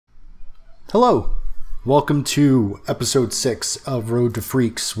Hello, welcome to episode 6 of Road to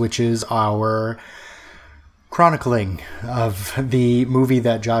Freaks, which is our chronicling of the movie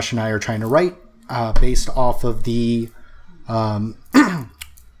that Josh and I are trying to write based off of the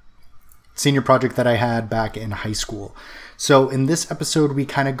senior project that I had back in high school. So in this episode, we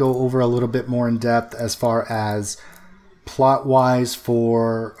kind of go over a little bit more in depth as far as plot-wise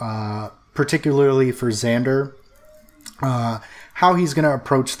for particularly for Xander, how he's going to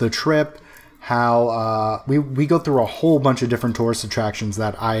approach the trip, how we go through a whole bunch of different tourist attractions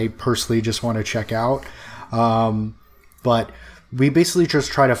that I personally just want to check out. But we basically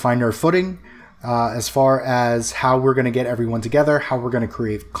just try to find our footing as far as how we're going to get everyone together, how we're going to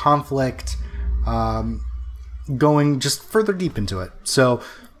create conflict, going just further deep into it. So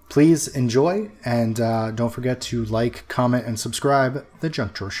please enjoy, and don't forget to like, comment, and subscribe The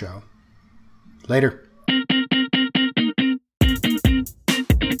Junk Drawer Show. Later.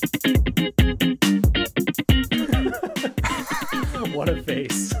 What a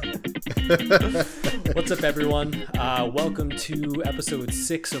face. What's up, everyone? Welcome to episode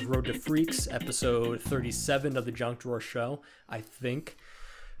 6 of Road to Freaks, episode 37 of The Junk Drawer Show, I think.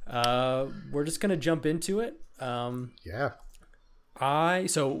 We're just going to jump into it. Yeah.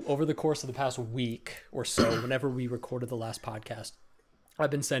 So over the course of the past week or so, whenever we recorded the last podcast, I've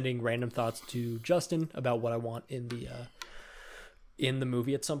been sending random thoughts to Justin about what I want in the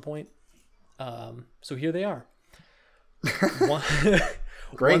movie at some point. So here they are.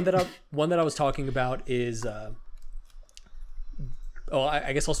 Great. One that I was talking about is I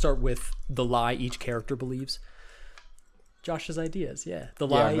guess I'll start with the lie each character believes. Josh's ideas, the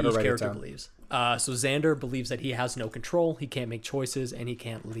lie each character believes. So Xander believes that he has no control, he can't make choices, and he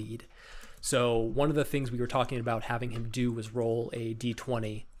can't lead. So one of the things we were talking about having him do was roll a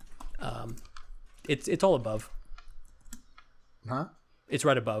d20. It's all above. Huh? It's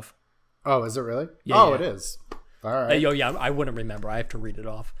right above. Oh, is it really? Yeah. It is. All right. I wouldn't remember. I have to read it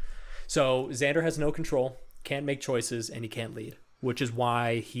off. So Xander has no control, can't make choices, and he can't lead, which is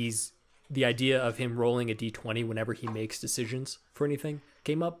why the idea of him rolling a d20 whenever he makes decisions for anything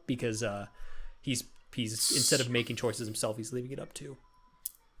came up, because he's instead of making choices himself, he's leaving it up to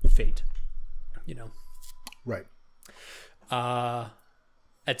fate, Right.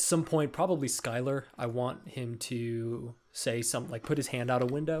 At some point, probably Skylar, I want him to say something like put his hand out a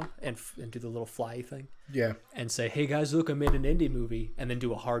window and do the little fly thing. Yeah. And say, "Hey guys, look, I'm in an indie movie," and then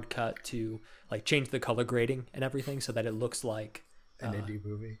do a hard cut to like change the color grading and everything so that it looks like an indie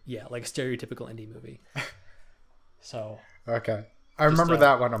movie. Yeah, like a stereotypical indie movie. So. Okay. I remember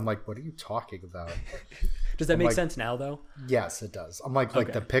that one. I'm like, what are you talking about? Does that make sense now, though? Yes, it does. I'm like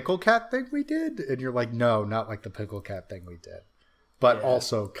the pickle cat thing we did? And you're like, no, not like the pickle cat thing we did. But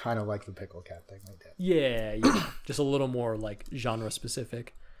also kind of like the pickle cat thing we did. Yeah. Just a little more like genre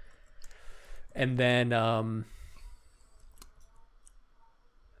specific. And then, I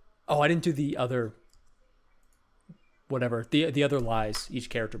didn't do the other, whatever, the other lies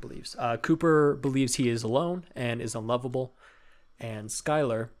each character believes. Cooper believes he is alone and is unlovable. And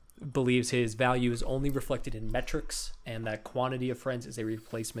Skylar believes his value is only reflected in metrics and that quantity of friends is a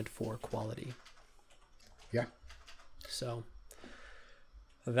replacement for quality. Yeah. So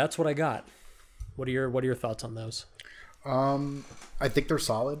that's what I got. What are your thoughts on those? I think they're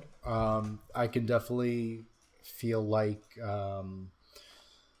solid. I can definitely feel like,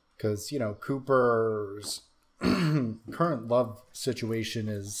 because, Cooper's current love situation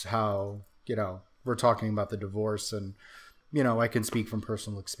is how, we're talking about the divorce, and I can speak from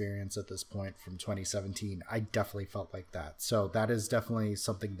personal experience at this point from 2017. I definitely felt like that. So that is definitely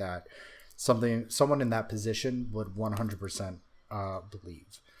something that someone in that position would 100%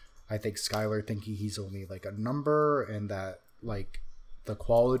 believe. I think Skylar thinking he's only like a number, and that like the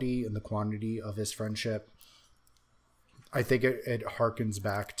quality and the quantity of his friendship, I think it harkens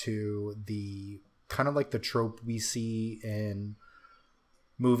back to the kind of like the trope we see in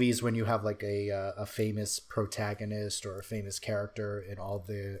movies when you have like a famous protagonist or a famous character, and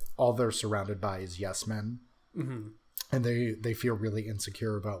all they're surrounded by is yes men. Mm-hmm. And they feel really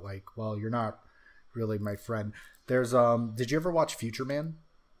insecure about like, well, you're not really my friend. There's did you ever watch Future Man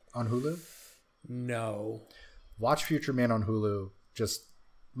on Hulu? No. Watch Future Man on Hulu. Just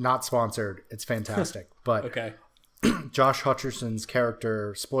not sponsored. It's fantastic. But okay. Josh Hutcherson's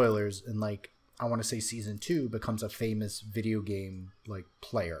character, spoilers, in like I want to say season 2, becomes a famous video game like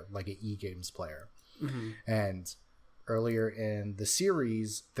player, like an e-games player. Mm-hmm. And earlier in the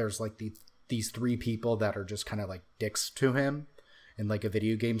series, there's like these 3 people that are just kind of like dicks to him in like a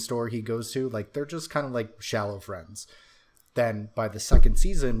video game store he goes to. Like they're just kind of like shallow friends. Then by the second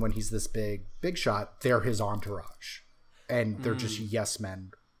season, when he's this big shot, they're his entourage, and they're just yes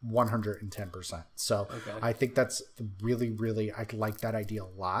men 110%. So Okay. I think that's really, I like that idea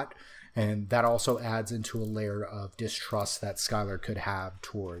a lot. And that also adds into a layer of distrust that Skylar could have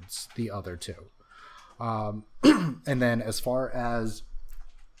towards the other two. And then as far as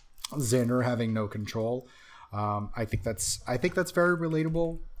Xander having no control, I think that's very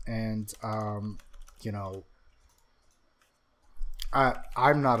relatable. And, you know,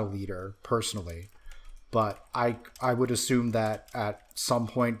 I'm not a leader personally, but I would assume that at some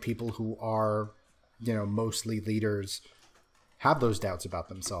point people who are, you know, mostly leaders have those doubts about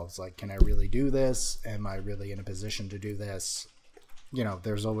themselves. Like, can I really do this? Am I really in a position to do this? You know,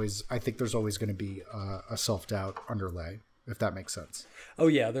 I think there's always going to be a self-doubt underlay, if that makes sense. Oh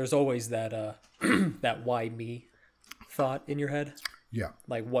yeah, there's always that that why me thought in your head. Yeah.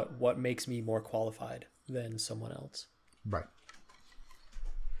 Like what makes me more qualified than someone else. Right.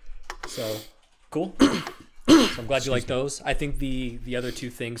 So cool. So I'm glad you like those. I think the other two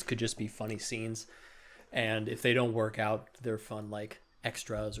things could just be funny scenes, and if they don't work out, they're fun like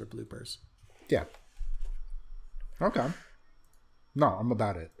extras or bloopers. Yeah. Okay. No, I'm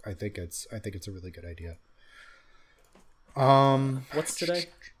about it. I think it's a really good idea. What's today?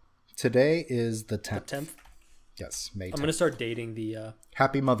 Today is the 10th. The 10th? Yes, May 10th. I'm going to start dating the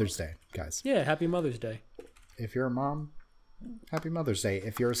Happy Mother's Day, guys. Yeah, happy Mother's Day. If you're a mom, happy Mother's Day.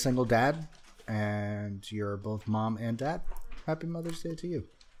 If you're a single dad and you're both mom and dad, happy Mother's Day to you.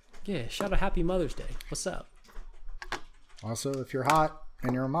 Yeah, shout out happy Mother's Day. What's up? Also, if you're hot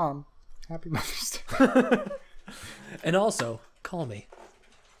and you're a mom, happy Mother's Day. And also, call me.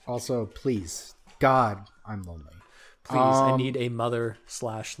 Also, please, God, I'm lonely. Please, I need a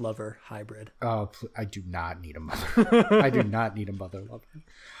mother/lover hybrid. Oh, I do not need a mother. I do not need a mother lover.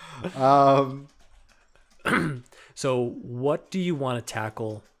 So, what do you want to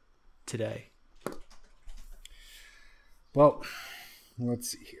tackle today? Well,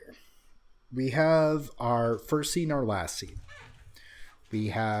 let's see here. We have our first scene, our last scene. We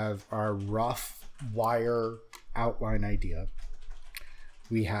have our rough wire outline idea.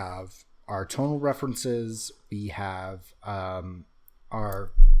 We have our tonal references. We have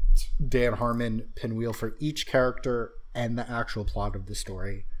our Dan Harmon pinwheel for each character and the actual plot of the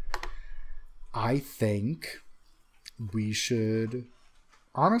story. I think we should,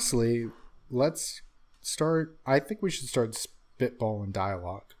 honestly, let's start. I think we should start spitballing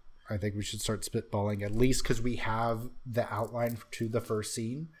dialogue. I think we should start spitballing, at least because we have the outline to the first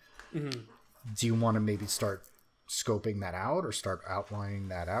scene. Mm-hmm. Do you want to maybe start scoping that out or start outlining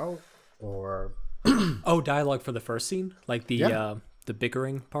that out? Or dialogue for the first scene, like the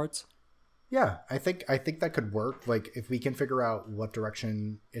bickering parts. Yeah, I think that could work. Like, if we can figure out what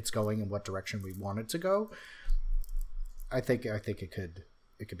direction it's going and what direction we want it to go, I think it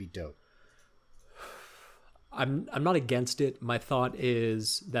could be dope. I'm not against it. My thought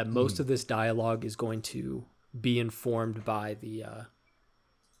is that most of this dialogue is going to be informed by the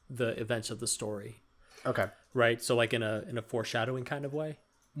events of the story. Okay. Right. So like in a foreshadowing kind of way.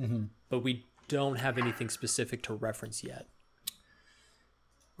 Mm-hmm. But we don't have anything specific to reference yet.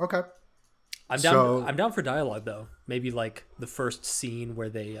 Okay. I'm down for dialogue though. Maybe like the first scene where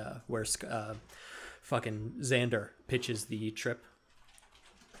they fucking Xander pitches the trip.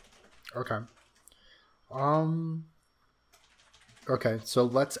 Okay. Okay, so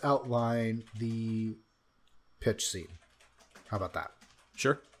let's outline the pitch scene. How about that?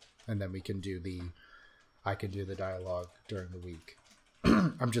 Sure. And then I can do the dialogue during the week.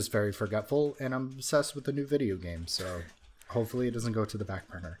 I'm just very forgetful, and I'm obsessed with the new video game, so hopefully it doesn't go to the back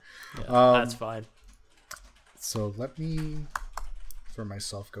burner. Yeah, that's fine. So let me, for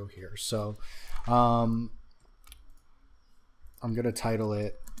myself, go here. So I'm going to title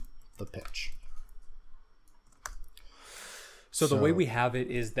it The Pitch. So the way we have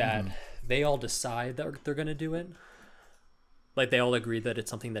it is that they all decide that they're going to do it. Like they all agree that it's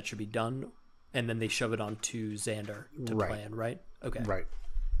something that should be done, and then they shove it onto Xander to plan, right? Okay. Right.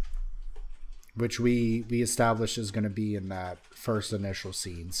 Which we established is going to be in that first initial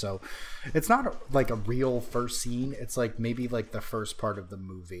scene. So it's not like a real first scene. It's like maybe like the first part of the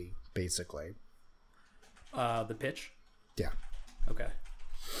movie, basically. The pitch? Yeah. Okay.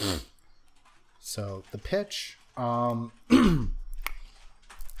 So the pitch,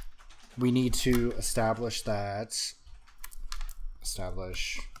 we need to establish that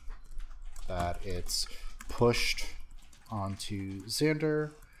it's pushed onto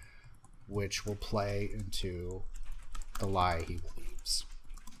Xander, which will play into the lie he believes.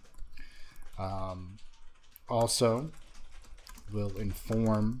 Also, will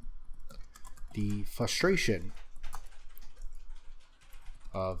inform the frustration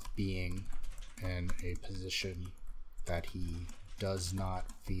of being in a position that he does not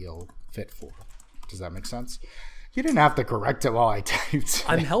feel fit for. Does that make sense? You didn't have to correct it while I typed.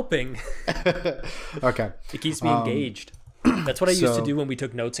 I'm helping. Okay. It keeps me engaged. That's what I used to do when we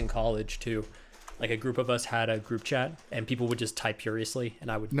took notes in college too. Like a group of us had a group chat and people would just type furiously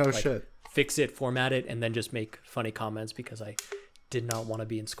and I would fix it, format it, and then just make funny comments because I did not want to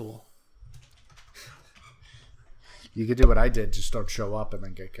be in school. You could do what I did, just don't show up and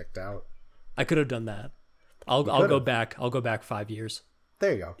then get kicked out. I could have done that. I'll go back. I'll go back 5 years.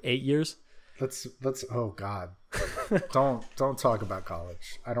 There you go. 8 years. Let's oh God. don't talk about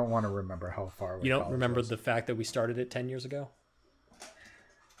college. I don't want to remember how far away. You don't remember the fact that we started it 10 years ago?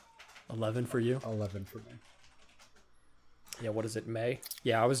 11 for you? 11 for me. Yeah, what is it, May?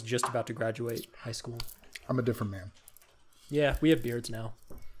 Yeah, I was just about to graduate high school. I'm a different man. Yeah, we have beards now.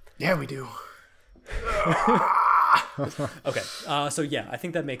 Yeah, we do. Okay, so yeah, I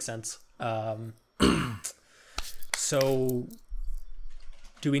think that makes sense. So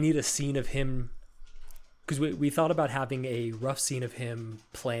do we need a scene of him? Because we thought about having a rough scene of him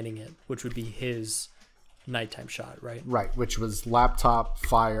planning it, which would be his nighttime shot, right? Right, which was laptop,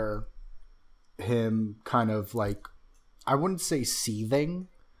 fire, him kind of like, I wouldn't say seething,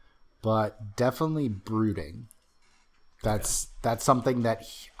 but definitely brooding. That's something that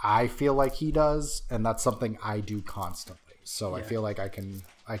I feel like he does, and that's something I do constantly. So I feel like I can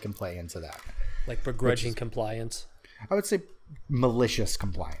play into that. Like begrudging compliance? I would say malicious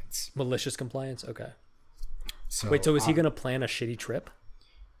compliance. Malicious compliance? Okay. So, wait, so is he going to plan a shitty trip?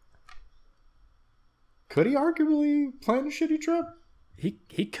 Could he arguably plan a shitty trip?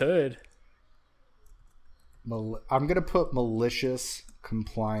 He could. I'm going to put malicious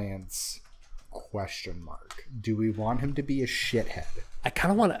compliance ? Do we want him to be a shithead?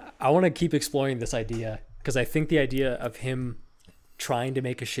 I want to keep exploring this idea because I think the idea of him trying to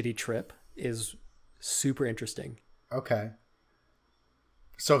make a shitty trip is super interesting. Okay.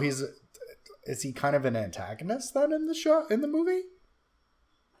 So is he kind of an antagonist then in the movie?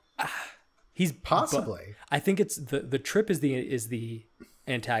 He's possibly. I think it's the trip is the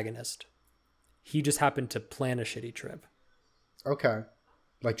antagonist. He just happened to plan a shitty trip. Okay.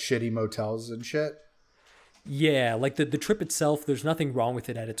 Like shitty motels and shit? Yeah, like the trip itself, there's nothing wrong with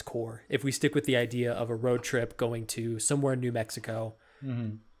it at its core. If we stick with the idea of a road trip going to somewhere in New Mexico,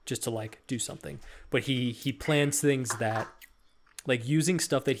 just to like do something. But he plans things that, like using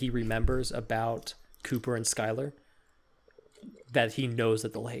stuff that he remembers about Cooper and Skylar that he knows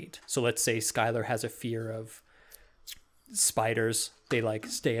that they'll hate. So let's say Skylar has a fear of spiders. They like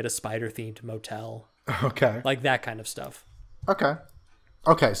stay at a spider themed motel. Okay. Like that kind of stuff.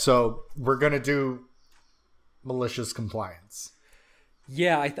 Okay, so we're going to do malicious compliance.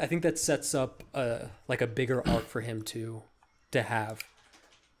 Yeah, I think that sets up like a bigger arc for him to have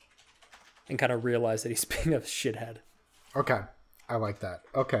and kind of realize that he's being a shithead. Okay, I like that.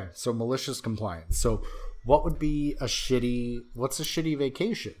 Okay, so malicious compliance. So what would be what's a shitty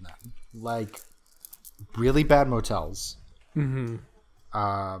vacation then? Like really bad motels.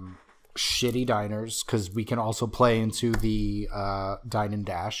 Shitty diners, because we can also play into the dine and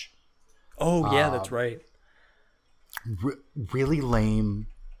dash. Oh yeah, that's right. Really lame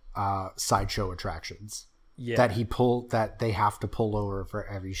sideshow attractions. Yeah, that they have to pull over for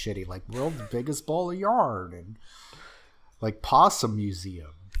every shitty, like world's biggest ball of yarn and like possum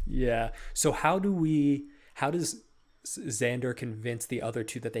museum. Yeah. So how does Xander convince the other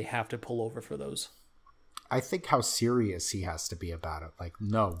two that they have to pull over for those? I think how serious he has to be about it. Like,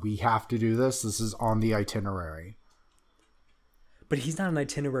 no, we have to do this. This is on the itinerary. But he's not an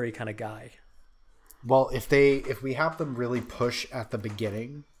itinerary kind of guy. Well, if we have them really push at the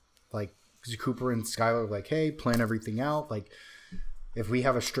beginning, like Cooper and Skylar are like, hey, plan everything out. Like, if we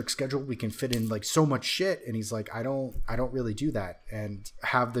have a strict schedule, we can fit in like so much shit. And he's like, I don't really do that. And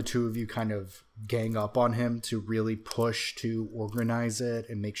have the two of you kind of gang up on him to really push to organize it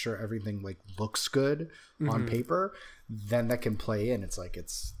and make sure everything like looks good on paper. Then that can play in. It's like,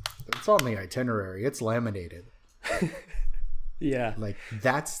 it's on the itinerary. It's laminated. Yeah. Like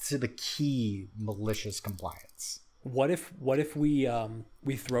that's to the key malicious compliance. What if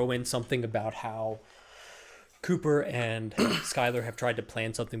we throw in something about how Cooper and Skylar have tried to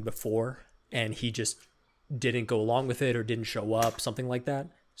plan something before and he just didn't go along with it or didn't show up, something like that.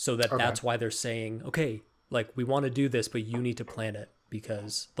 So that's why they're saying, okay, like we want to do this, but you need to plan it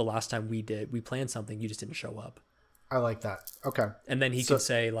because the last time we planned something, you just didn't show up. I like that. Okay. And then he can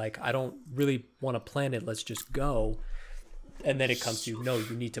say like, I don't really want to plan it. Let's just go. And then it comes to, no,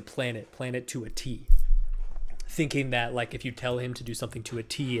 you need to plan it to a T. Thinking that like if you tell him to do something to a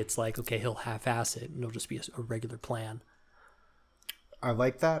T, it's like, okay, he'll half-ass it and it'll just be a regular plan. I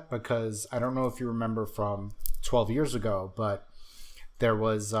like that because I don't know if you remember from 12 years ago, but there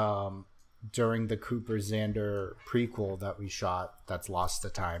was during the Cooper Xander prequel that we shot that's lost to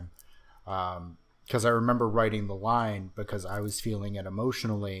time, because I remember writing the line because I was feeling it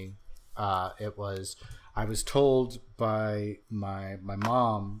emotionally. It was, I was told by my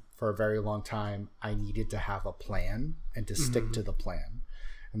mom for a very long time I needed to have a plan and to stick to the plan.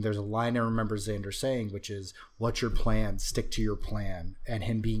 And there's a line I remember Xander saying, which is, "What's your plan? Stick to your plan." And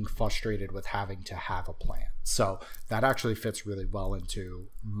him being frustrated with having to have a plan. So that actually fits really well into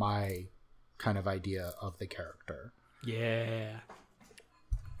my kind of idea of the character. Yeah.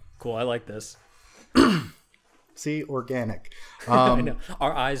 Cool. I like this. See, organic. I know.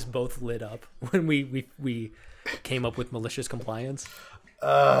 Our eyes both lit up when we came up with malicious compliance.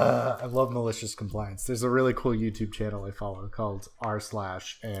 I love malicious compliance. There's a really cool YouTube channel I follow called r/,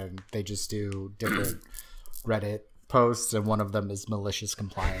 and they just do different Reddit posts, and one of them is malicious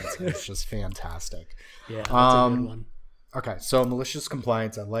compliance. And it's just fantastic. Yeah, that's a good one. Okay, so malicious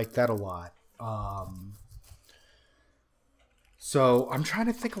compliance, I like that a lot. So I'm trying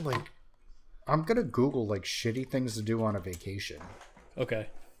to think of I'm gonna Google shitty things to do on a vacation. Okay,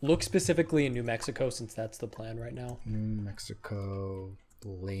 look specifically in New Mexico since that's the plan right now. New Mexico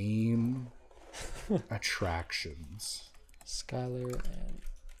lame attractions. Skylar and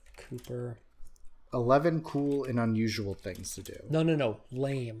Cooper. 11 cool and unusual things to do. No.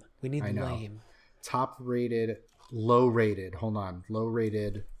 Lame. We need lame. Top rated, low rated. Hold on. Low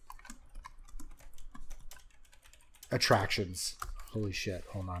rated attractions. Holy shit.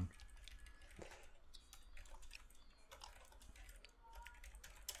 Hold on.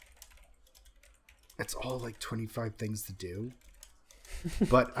 It's all 25 things to do.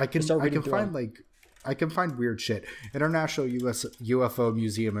 But I can find weird shit. International UFO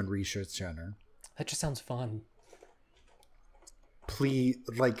Museum and Research Center. That just sounds fun. Please,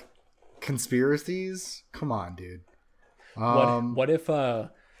 conspiracies? Come on, dude. What if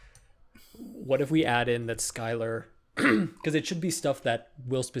we add in that Skylar, because it should be stuff that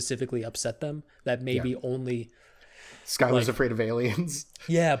will specifically upset them, that maybe only Skylar's afraid of aliens.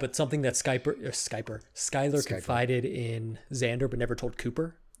 Yeah, but something that Skylar confided in Xander but never told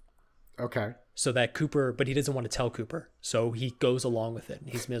Cooper. Okay. So that Cooper, but he doesn't want to tell Cooper, so he goes along with it and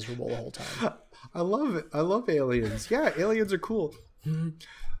he's miserable the whole time. I love it. I love aliens. Yeah, aliens are cool.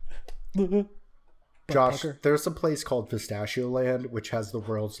 Josh, there's a place called Pistachio Land, which has the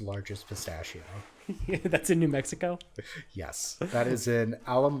world's largest pistachio. That's in New Mexico? Yes. That is in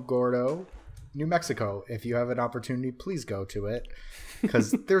Alamogordo, New Mexico. If you have an opportunity, please go to it.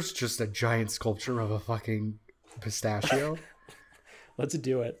 Because there's just a giant sculpture of a fucking pistachio. Let's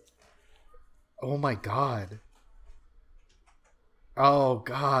do it. Oh my god. Oh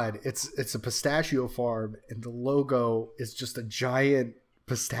god. It's a pistachio farm, and the logo is just a giant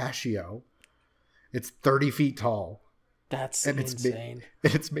pistachio. It's 30 feet tall. That's insane.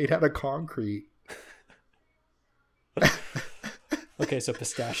 It's made out of concrete. Okay, so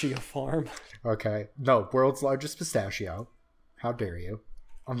pistachio farm. Okay. No, world's largest pistachio. How dare you?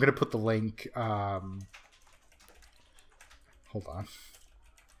 I'm going to put the link. Hold on.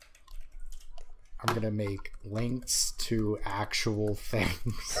 I'm going to make links to actual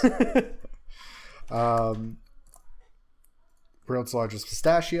things. World's largest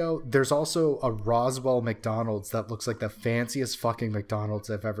pistachio. There's also a Roswell McDonald's that looks like the fanciest fucking McDonald's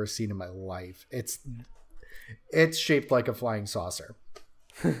I've ever seen in my life. It's shaped like a flying saucer.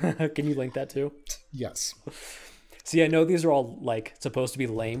 Can you link that too? Yes. See, I know these are all supposed to be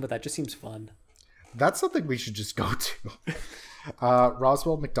lame, but that just seems fun. That's something we should just go to.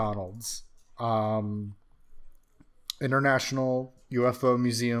 Roswell McDonald's. International UFO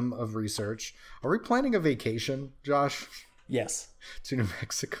Museum of Research. Are we planning a vacation, Josh? Yes. To New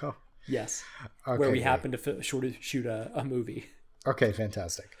Mexico? Yes. Okay, where we happen to shoot a movie. Okay,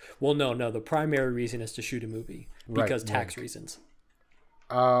 fantastic. Well, no. The primary reason is to shoot a movie because tax reasons.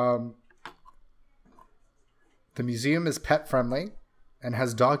 The museum is pet friendly and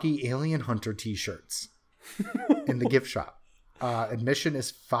has doggy alien hunter t-shirts in the gift shop. Admission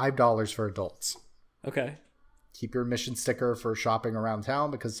is $5 for adults. Okay. Keep your admission sticker for shopping around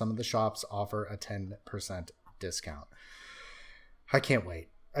town because some of the shops offer a 10% discount. I can't wait.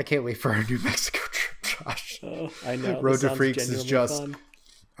 I can't wait for our New Mexico trip, Josh. Oh, I know. Road to Freaks is just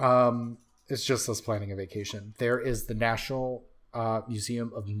fun. It's just us planning a vacation. There is the National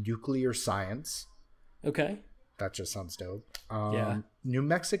Museum of Nuclear Science. Okay. That just sounds dope. Yeah. New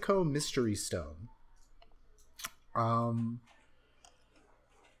Mexico Mystery Stone.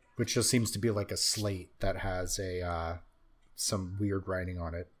 Which just seems to be like a slate that has some weird writing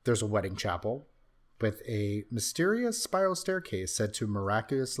on it. There's a wedding chapel with a mysterious spiral staircase said to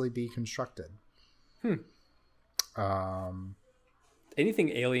miraculously be constructed. Anything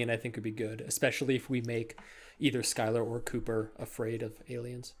alien, I think, would be good, especially if we make either Skylar or Cooper afraid of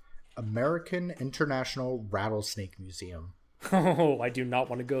aliens. American International Rattlesnake Museum. Oh, I do not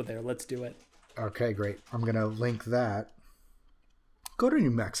want to go there. Let's do it. Okay, great. I'm going to link that. Go to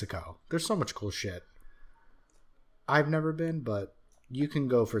New Mexico. There's so much cool shit. I've never been, but you can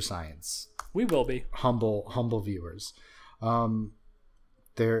go for science. We will be. Humble viewers.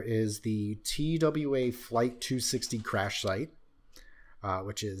 There is the TWA Flight 260 crash site,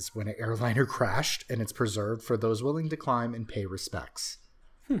 which is when an airliner crashed, and it's preserved for those willing to climb and pay respects.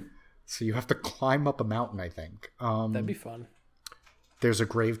 So you have to climb up a mountain, I think. That'd be fun. There's a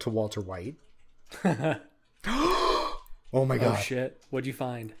grave to Walter White. Oh my god. Oh shit. What'd you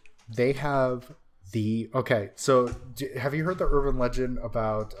find? They have okay, so have you heard the urban legend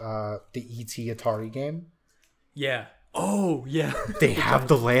about the E.T. Atari game? Yeah. Oh, yeah. They have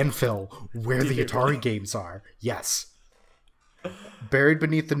the landfill where the Atari games are. Yes. Buried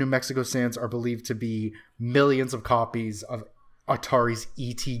beneath the New Mexico sands are believed to be millions of copies of Atari's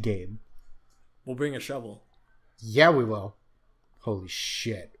E.T. game. We'll bring a shovel. Yeah, we will. Holy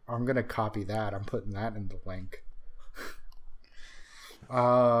shit. I'm going to copy that. I'm putting that in the link.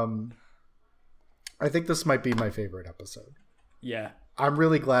 I think this might be my favorite episode. Yeah. I'm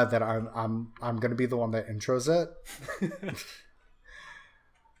really glad that I'm going to be the one that intros it.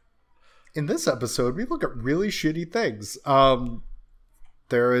 In this episode, we look at really shitty things.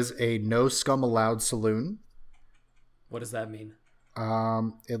 There is a no scum allowed saloon. What does that mean?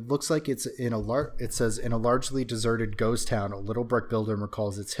 It looks like it's it says in a largely deserted ghost town, a little brick building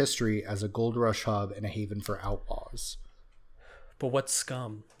recalls its history as a gold rush hub and a haven for outlaws. But what's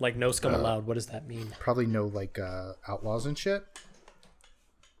scum? Like no scum allowed. What does that mean? Probably no like outlaws and shit.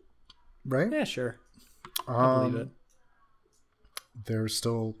 Right? Yeah, sure. I believe it. There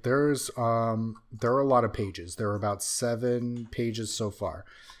are a lot of pages. There are about 7 pages so far.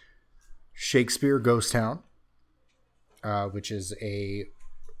 Shakespeare Ghost Town, which is a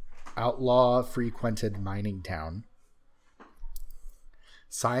outlaw frequented mining town.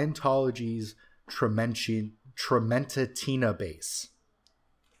 Scientology's Trementatina base.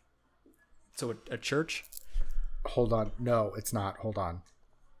 So a church? Hold on. No, it's not. Hold on.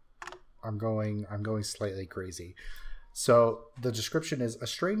 I'm going slightly crazy. So the description is: a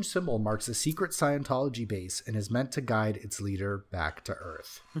strange symbol marks a secret Scientology base and is meant to guide its leader back to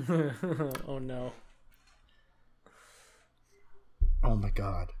Earth. Oh no. Oh my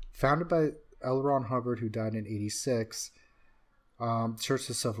god. Founded by L. Ron Hubbard, who died in 1986. Church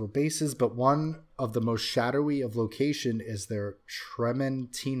has several bases, but one of the most shadowy of location is their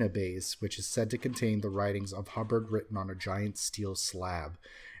Trementina base, which is said to contain the writings of Hubbard written on a giant steel slab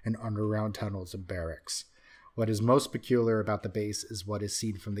and underground tunnels and barracks. What is most peculiar about the base is what is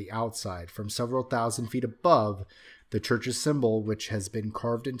seen from the outside. From several thousand feet above, the church's symbol, which has been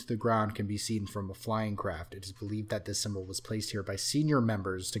carved into the ground, can be seen from a flying craft. It is believed that this symbol was placed here by senior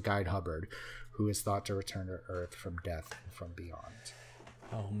members to guide Hubbard, who is thought to return to Earth from death and from beyond.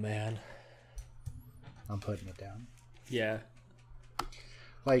 Oh, man. I'm putting it down. Yeah.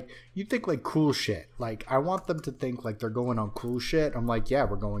 Like, you think, like, cool shit. Like, I want them to think, like, they're going on cool shit. I'm like, yeah,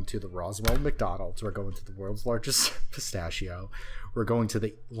 we're going to the Roswell McDonald's. We're going to the world's largest pistachio. We're going to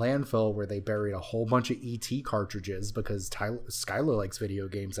the landfill where they buried a whole bunch of E.T. cartridges because Skylar likes video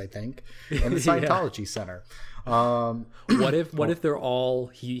games, I think, and the Scientology Center. What if they're all,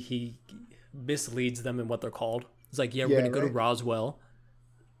 he misleads them in what they're called? It's like, yeah, we're going to go to Roswell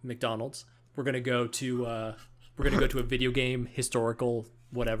McDonald's. We're going to go to a video game historical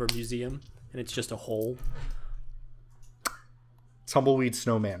whatever museum, and it's just a hole. Tumbleweed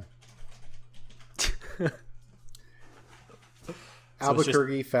Snowman.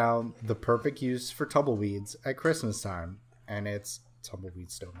 Albuquerque found the perfect use for tumbleweeds at Christmas time, and it's Tumbleweed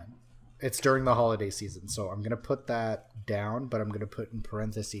Snowman. It's during the holiday season, so I'm going to put that down, but I'm going to put in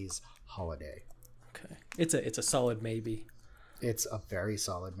parentheses holiday. Okay. It's a solid maybe. It's a very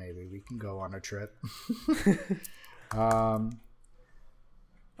solid maybe. We can go on a trip.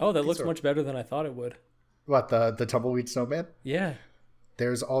 Oh, that looks much better than I thought it would. What, the Tumbleweed Snowman? Yeah.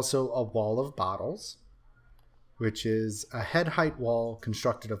 There's also a wall of bottles, which is a head height wall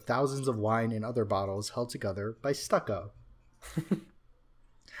constructed of thousands of wine and other bottles held together by stucco.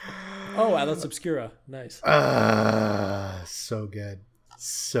 Oh, Atlas Obscura. Nice. So good.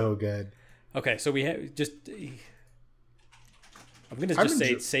 So good. Okay, so we have just... I'm going to just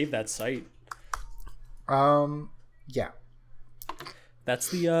say save that site. Yeah. That's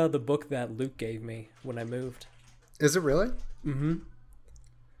the book that Luke gave me when I moved. Is it really? Mm-hmm.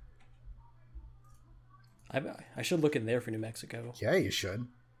 I should look in there for New Mexico. Yeah, you should.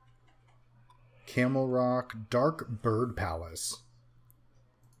 Camel Rock Dark Bird Palace.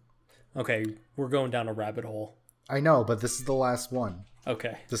 Okay, we're going down a rabbit hole. I know, but this is the last one.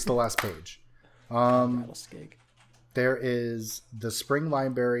 Okay. This is the last page. Rattlesnake. There is the Spring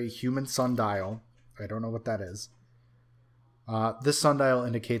Library Human Sundial. I don't know what that is. This sundial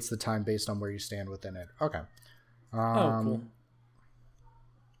indicates the time based on where you stand within it. Okay. Oh, cool.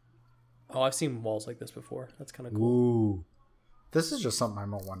 Oh, I've seen walls like this before. That's kind of cool. Ooh. This is just something I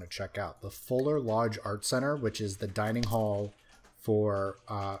might want to check out. The Fuller Lodge Art Center, which is the dining hall for,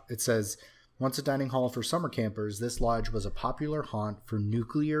 it says, once a dining hall for summer campers, this lodge was a popular haunt for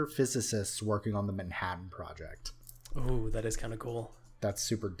nuclear physicists working on the Manhattan Project. Oh, that is kind of cool. That's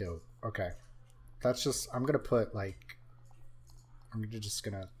super dope. Okay. That's just, I'm going to put like, I'm just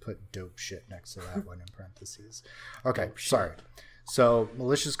going to put dope shit next to that one in parentheses. Okay, sorry. So,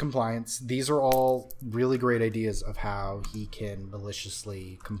 malicious compliance. These are all really great ideas of how he can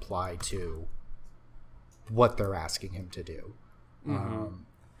maliciously comply to what they're asking him to do. Dope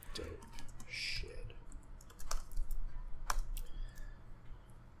shit.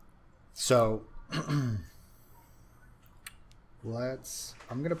 So, I'm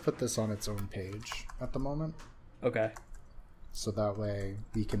going to put this on its own page at the moment. Okay. So that way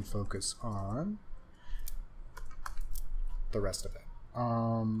we can focus on the rest of it.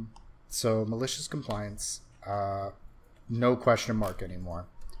 So malicious compliance, no question mark anymore,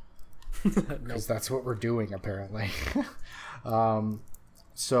 because that's what we're doing apparently.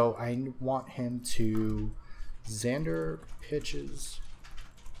 So I want him to Xander pitches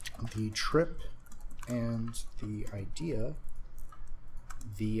the trip and the idea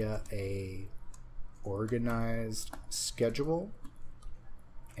via a organized schedule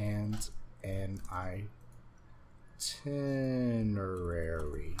and an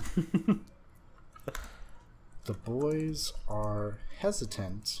itinerary. The boys are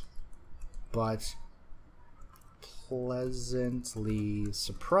hesitant but pleasantly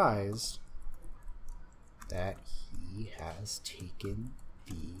surprised that he has taken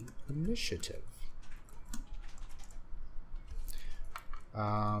the initiative.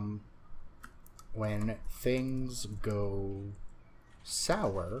 When things go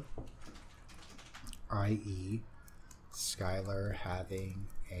sour, i.e., Skylar having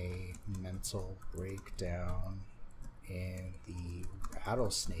a mental breakdown in the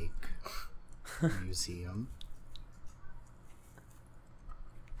Rattlesnake Museum,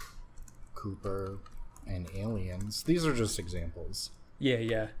 Cooper and aliens, these are just examples.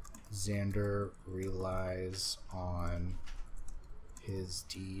 Yeah. Xander relies on his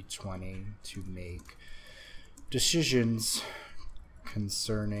D20 to make decisions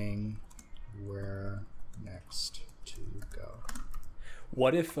concerning where next to go.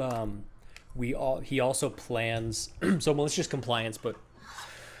 What if he also plans so malicious compliance, but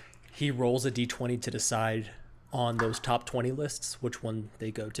he rolls a D20 to decide on those top 20 lists which one they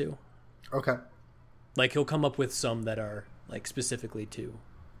go to? Okay. Like he'll come up with some that are like specifically to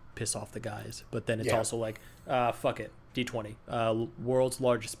piss off the guys, but then it's also like fuck it, D20, world's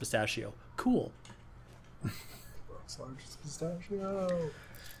largest pistachio, cool. World's largest pistachio.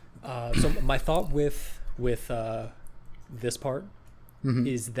 So my thought with this part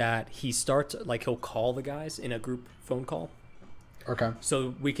is that he starts, like, he'll call the guys in a group phone call. Okay.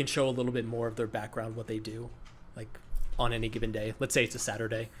 So we can show a little bit more of their background, what they do, like, on any given day. Let's say it's a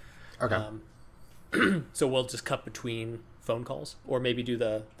Saturday. Okay. So we'll just cut between phone calls, or maybe do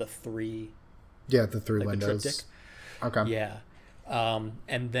the three. Yeah, the three like windows. The triptych. Okay. Yeah.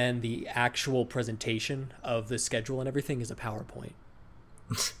 And then the actual presentation of the schedule and everything is a PowerPoint.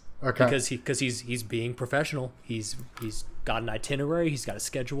 Okay. Because he's being professional. He's got an itinerary. He's got a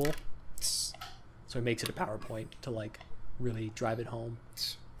schedule. So he makes it a PowerPoint to like really drive it home.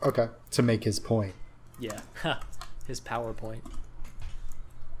 Okay. To make his point. Yeah. His PowerPoint.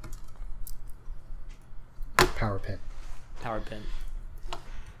 PowerPoint. PowerPoint.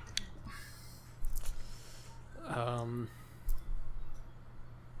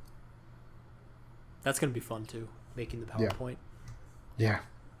 That's gonna be fun too, making the PowerPoint. Yeah.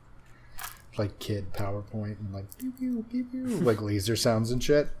 Like kid PowerPoint and like pew pew pew pew, like laser sounds and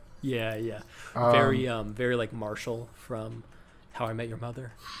shit. Yeah. Very like Marshall from How I Met Your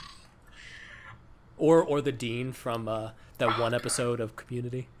Mother. Or the Dean from that one episode of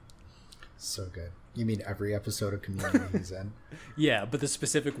Community. So good. You mean every episode of Community he's in? Yeah, but the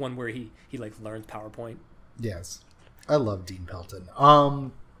specific one where he like learned PowerPoint. Yes. I love Dean Pelton.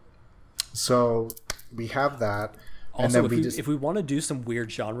 So we have that. Also, and then if we want to do some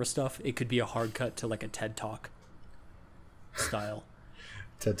weird genre stuff, it could be a hard cut to like a TED Talk style.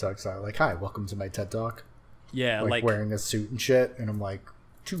 TED Talk style. Like, hi, welcome to my TED Talk. Yeah, like wearing a suit and shit. And I'm like,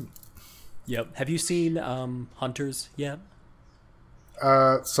 choo. Yep. Have you seen Hunters yet?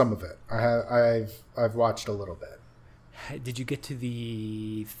 Some of it. I've watched a little bit. Did you get to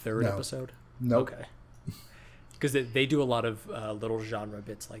the third No. episode? Nope. Okay. Because they do a lot of little genre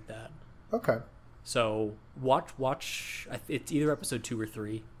bits like that. Okay. So watch. It's either episode 2 or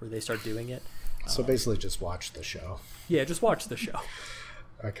 3 where they start doing it. So basically, just watch the show. Yeah, just watch the show.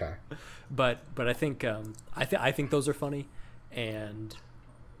 Okay. But I think I think those are funny, and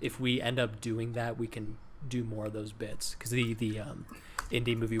if we end up doing that, we can do more of those bits. Because the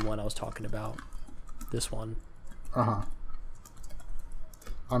indie movie one I was talking about, this one. I'm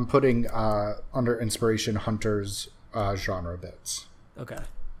putting under inspiration hunters genre bits. Okay.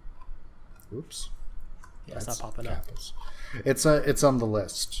 Oops. Yeah, it's not popping up. It's on the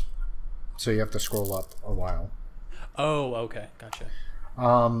list, so you have to scroll up a while. Oh, okay, gotcha.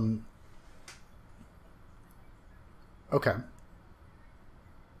 Okay.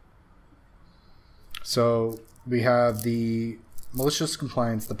 So we have the malicious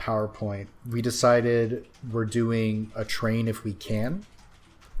compliance, the PowerPoint. We decided we're doing a train if we can.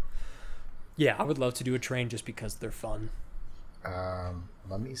 Yeah, I would love to do a train just because they're fun.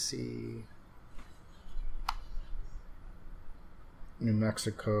 Let me see. New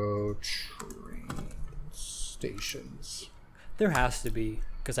Mexico train stations. There has to be,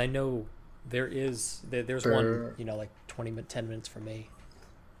 because I know there's one, like 10 minutes from me.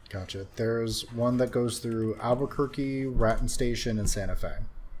 Gotcha. There's one that goes through Albuquerque, Raton Station, and Santa Fe.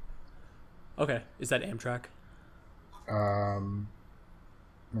 Okay, is that Amtrak? Let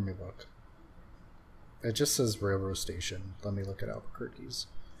me look. It just says railroad station. Let me look at Albuquerque's.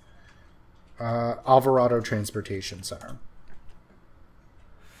 Alvarado Transportation Center.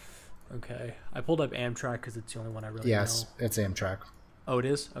 Okay, I pulled up Amtrak because it's the only one I really know. Yes, it's Amtrak. Oh, it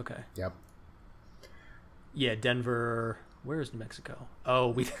is? Okay. Yep. Yeah, Denver. Where is New Mexico? Oh,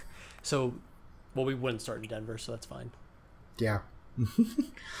 we wouldn't start in Denver, so that's fine. Yeah.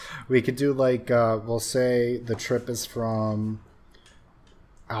 We could do we'll say the trip is from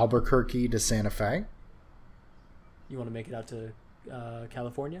Albuquerque to Santa Fe. You want to make it out to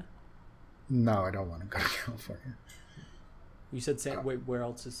California? No, I don't want to go to California. You said wait, where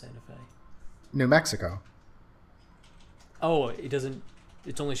else is Santa Fe? New Mexico. Oh, it doesn't.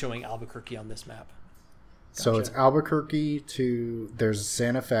 It's only showing Albuquerque on this map. Gotcha. So it's Albuquerque to there's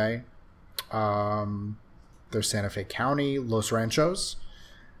Santa Fe. There's Santa Fe County, Los Ranchos.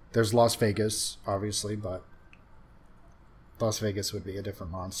 There's Las Vegas, obviously, but Las Vegas would be a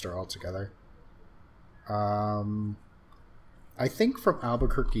different monster altogether. I think from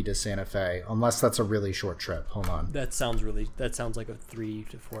Albuquerque to Santa Fe, unless that's a really short trip. Hold on. That sounds like a 3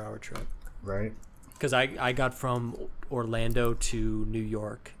 to 4 hour trip. Right. Because I got from Orlando to New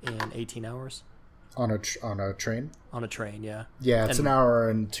York in 18 hours. On a train? On a train, yeah. Yeah, it's an hour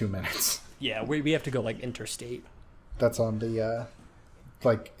and 2 minutes. Yeah, we have to go interstate. That's on the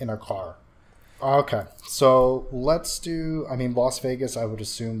in a car. Okay, so let's do. I mean, Las Vegas, I would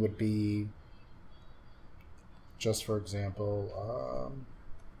assume would be. Just for example,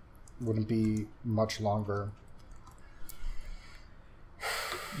 wouldn't be much longer.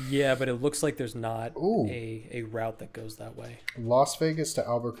 Yeah, but it looks like there's not a route that goes that way. Las Vegas to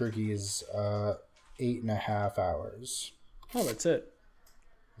Albuquerque is 8.5 hours. Oh, that's it.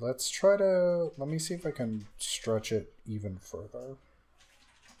 Let's try to. Let me see if I can stretch it even further.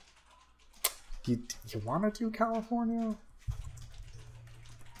 You want to do California?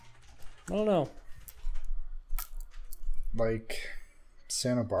 I don't know. Like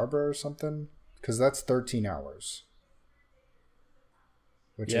Santa Barbara or something? Because that's 13 hours.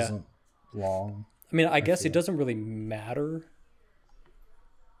 Which isn't long. I mean, I guess it doesn't really matter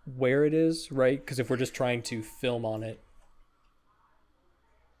where it is, right? Because if we're just trying to film on it.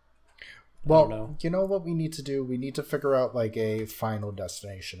 Well, you know what we need to do? We need to figure out a final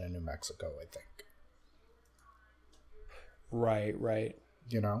destination in New Mexico, I think. Right.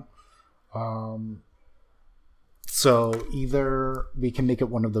 So either we can make it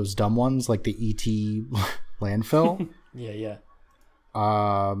one of those dumb ones, like the ET landfill. Yeah.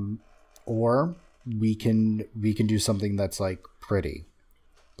 Or we can do something that's pretty.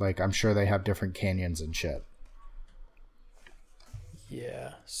 I'm sure they have different canyons and shit.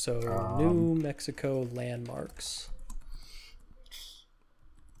 Yeah. So New Mexico landmarks.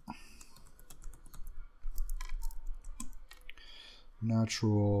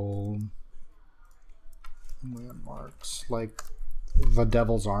 Natural landmarks, like the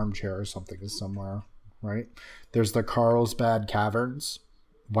Devil's Armchair or something is somewhere, right? There's the Carlsbad Caverns,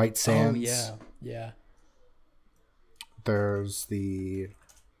 White Sands. Oh, yeah. There's the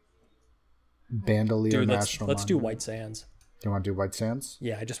Bandelier National let's do Monument. White Sands. You want to do White Sands?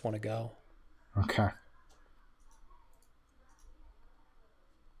 Yeah, I just want to go. Okay.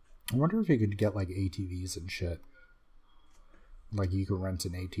 I wonder if you could get like ATVs and shit. Like you could rent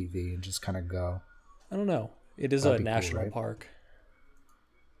an ATV and just kind of go. I don't know. It is That'd a be cool, national right? park.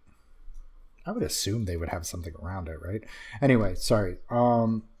 I would assume they would have something around it, right? Anyway, sorry.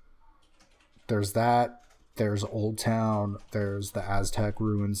 There's that. There's Old Town. There's the Aztec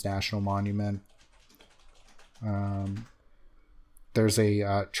Ruins National Monument. There's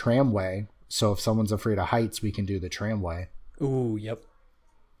a tramway. So if someone's afraid of heights, we can do the tramway. Ooh, yep.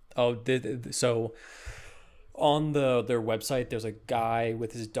 Oh, so on their website, there's a guy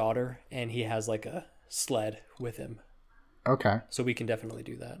with his daughter, and he has like a sled with him. Okay. So we can definitely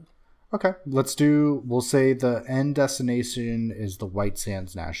do that. Okay. We'll say the end destination is the White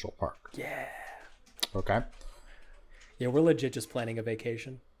Sands National Park. Yeah. Okay. Yeah, we're legit just planning a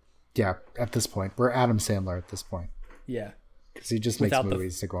vacation. Yeah, at this point. We're Adam Sandler at this point. Yeah. Because he just makes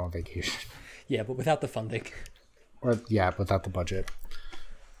movies to go on vacation. Yeah, but without the funding. Or, yeah, without the budget.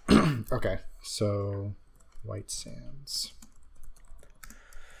 Okay, so White Sands.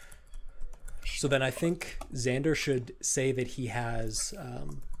 So then I think Xander should say that he has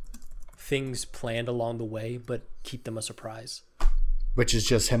things planned along the way, but keep them a surprise. Which is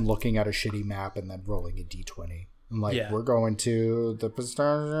just him looking at a shitty map and then rolling a d20. And like, we're going to the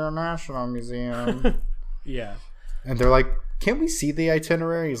Pistachio National Museum. Yeah. And they're like, can't we see the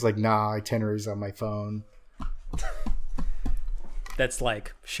itinerary? He's like, nah, itinerary's on my phone. That's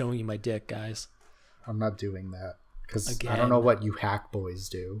like showing you my dick, guys. I'm not doing that. Because I don't know what you hack boys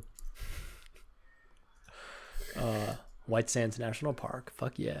do. White Sands National Park.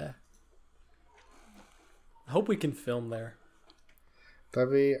 Fuck yeah. I hope we can film there.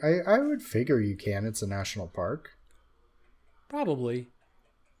 That'd be, I would figure you can. It's a national park. Probably.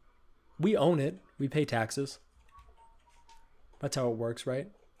 We own it. We pay taxes. That's how it works, right?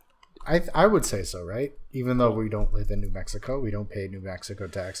 I would say so, right? Even though we don't live in New Mexico, we don't pay New Mexico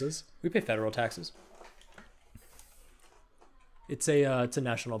taxes. We pay federal taxes. It's a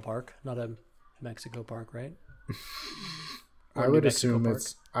national park, not a Mexico park, right? I would assume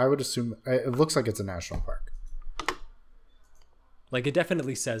it looks like it's a national park. Like it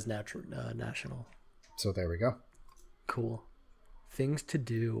definitely says national. So there we go. Cool. Things to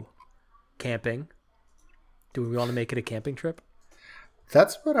do. Camping. Do we want to make it a camping trip?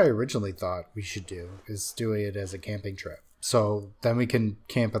 That's what I originally thought we should do, is do it as a camping trip. So then we can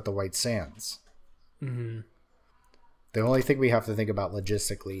camp at the White Sands. Mm-hmm. The only thing we have to think about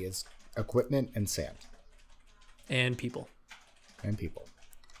logistically is equipment and sand. And people. And people.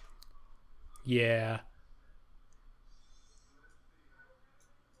 Yeah.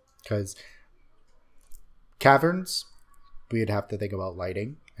 Because caverns, we'd have to think about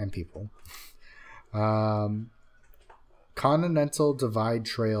lighting and people. Continental Divide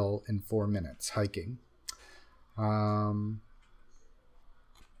Trail in 4 minutes, hiking.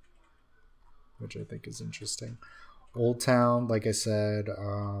 Which I think is interesting. Old Town, like I said.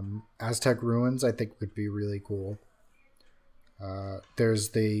 Aztec Ruins, I think would be really cool. There's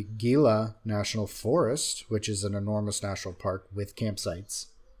the Gila National Forest, which is an enormous national park with campsites.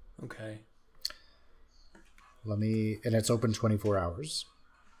 Okay. And it's open 24 hours.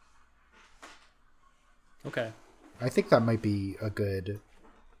 Okay. I think that might be the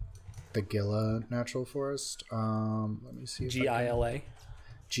Gila Natural Forest. Let me see. GILA.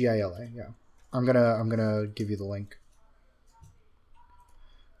 GILA, yeah. I'm gonna give you the link.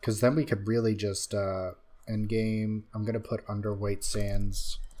 Because then we could really just end game. I'm gonna put under White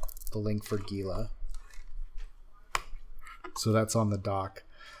Sands the link for Gila. So that's on the dock.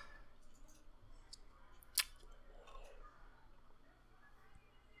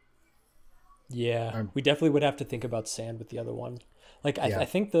 Yeah, we definitely would have to think about sand with the other one. Like, I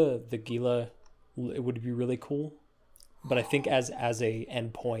think the Gila, it would be really cool, but I think as a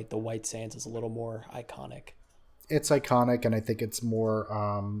endpoint, the White Sands is a little more iconic. It's iconic, and I think it's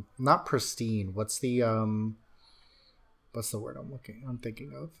more not pristine. What's the word I'm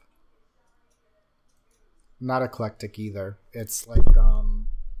thinking of? Not eclectic either. It's like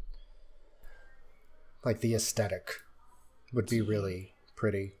the aesthetic would be really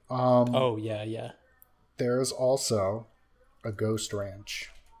pretty. Oh yeah. There's also a ghost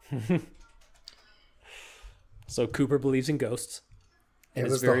ranch. So Cooper believes in ghosts and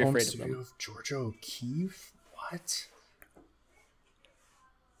is very afraid of them. Of Georgia O'Keeffe? What?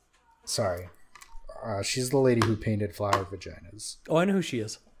 Sorry. She's the lady who painted flower vaginas. Oh, I know who she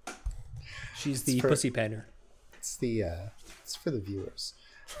is. She's the pussy painter. It's for the viewers.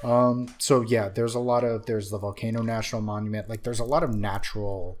 So yeah, there's the Volcano National Monument. Like there's a lot of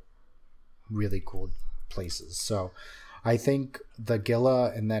natural, really cool places. So I think the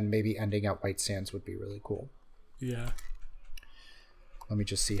Gila and then maybe ending at White Sands would be really cool. Yeah. Let me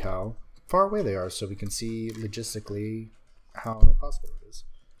just see how far away they are so we can see logistically how possible it is.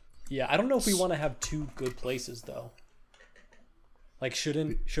 Yeah, I don't know if we want to have two good places though. Like,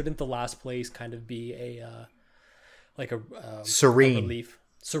 shouldn't the last place kind of be a Serene. a relief?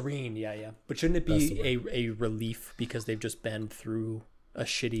 Serene, yeah. But shouldn't it be a relief because they've just been through a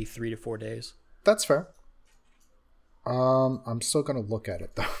shitty 3 to 4 days? That's fair. I'm still gonna look at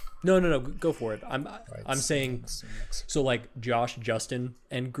it though. No, go for it. I'm saying so like Josh, Justin,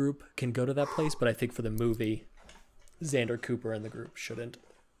 and group can go to that place, but I think for the movie, Xander, Cooper, and the group shouldn't.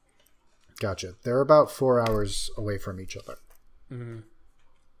 Gotcha. They're about 4 hours away from each other. Mm-hmm.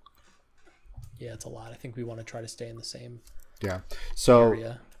 Yeah, it's a lot. I think we want to try to stay in the same So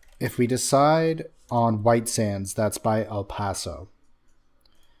area. If we decide on White Sands, that's by El Paso.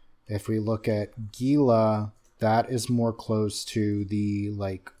 If we look at Gila, that is more close to the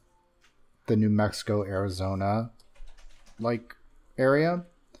New Mexico, Arizona area.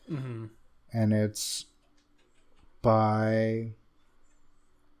 Mm-hmm. And it's by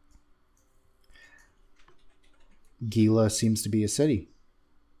Gila seems to be a city.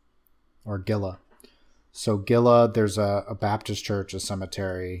 Or Gila. So Gila, there's a Baptist church, a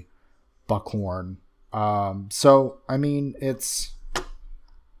cemetery, Buckhorn. So I mean, it's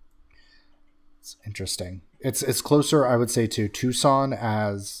interesting. It's closer, I would say, to Tucson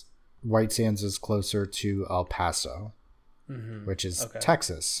as White Sands is closer to El Paso, which is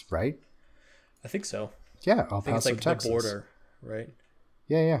Texas, right? I think so. Yeah, El Paso, it's like Texas. the border, right?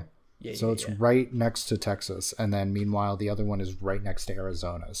 Yeah. So it's right next to Texas, and then meanwhile the other one is right next to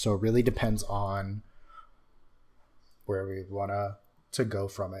Arizona. So it really depends on where we want to go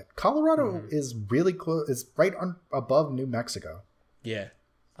from it. Colorado is really close. It's right above New Mexico. Yeah,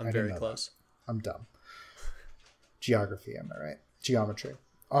 I'm very close. I'm dumb. Geography, am I right? Geometry.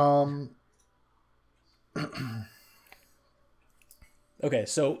 Okay,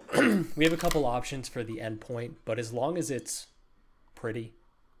 so we have a couple options for the endpoint, but as long as it's pretty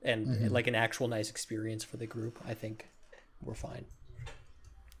and like an actual nice experience for the group, I think we're fine.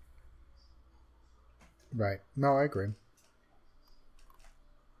 Right. No, I agree.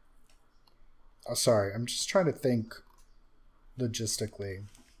 Oh, sorry, I'm just trying to think logistically.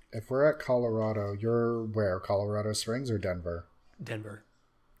 If we're at Colorado, you're where? Colorado Springs or Denver? Denver.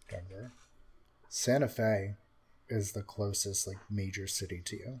 Santa Fe is the closest major city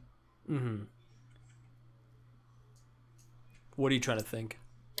to you. Mm-hmm. What are you trying to think?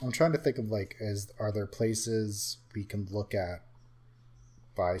 I'm trying to think of are there places we can look at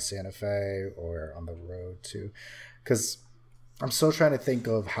by Santa Fe or on the road to? Because I'm still trying to think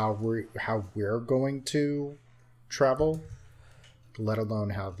of how we're going to travel, let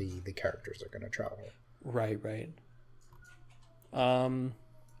alone how the characters are going to travel. Right.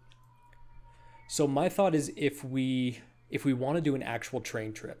 So my thought is if we want to do an actual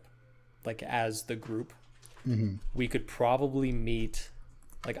train trip, as the group, we could probably meet.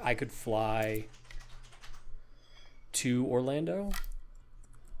 I could fly to Orlando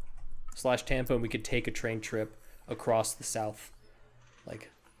 / Tampa, and we could take a train trip across the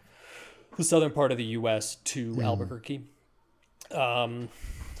the southern part of the U.S. to Albuquerque.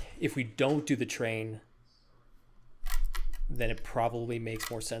 If we don't do the train, then it probably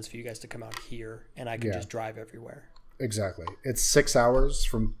makes more sense for you guys to come out here, and I can just drive everywhere. Exactly. It's 6 hours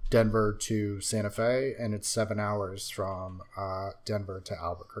from Denver to Santa Fe, and it's 7 hours from Denver to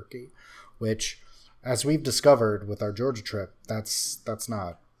Albuquerque, which, as we've discovered with our Georgia trip, that's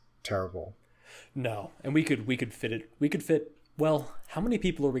not terrible. No, and we could fit it. We could fit. Well, how many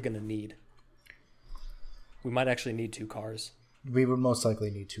people are we going to need? We might actually need 2 cars. We would most likely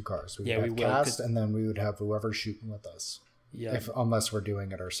need 2 cars. We would have cast, and then we would have whoever's shooting with us. Yeah. Unless we're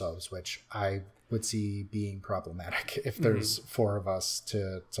doing it ourselves, which I would see being problematic if there's 4 of us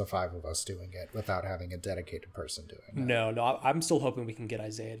to 5 of us doing it without having a dedicated person doing it. No, I'm still hoping we can get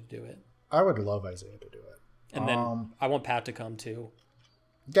Isaiah to do it. I would love Isaiah to do it. And then I want Pat to come too.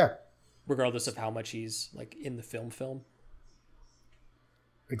 Yeah. Regardless of how much he's in the film.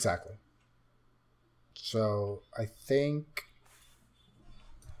 Exactly. So I think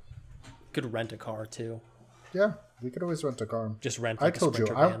could rent a car too. Yeah, we could always rent a car. Just rent I told a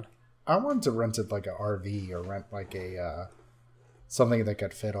Sprinter you, van. I wanted to rent it like an RV or rent a something that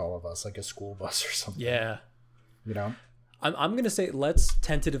could fit all of us, like a school bus or something. Yeah. You know? I'm going to say let's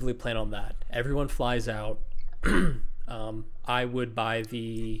tentatively plan on that. Everyone flies out. I would buy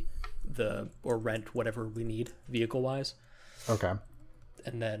or rent whatever we need vehicle-wise. Okay.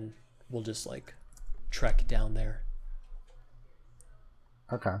 And then we'll just trek down there.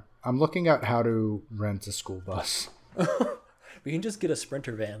 Okay. I'm looking at how to rent a school bus. We can just get a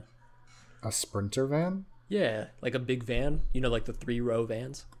Sprinter van. A Sprinter van? Yeah, like a big van. You know, like the 3-row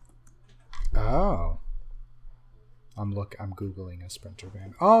vans. Oh. I'm Googling a Sprinter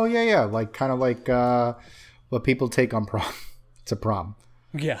van. Oh, yeah, yeah. Like, kind of like what people take on prom. to prom.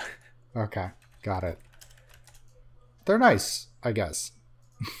 Yeah. Okay. Got it. They're nice, I guess.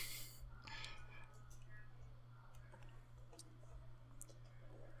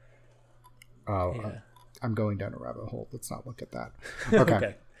 Oh, Yeah. I'm going down a rabbit hole. Let's not look at that. Okay.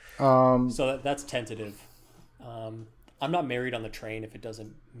 Okay. So that's tentative. I'm not married on the train if it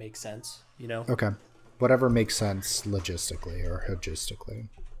doesn't make sense, you know? Okay. Whatever makes sense logistically or logistically.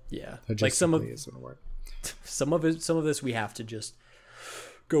 Yeah. Logistically Like some of isn't a word. some of this we have to just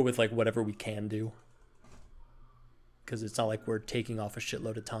go with like whatever we can do. Because it's not like we're taking off a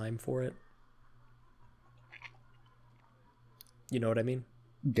shitload of time for it. You know what I mean?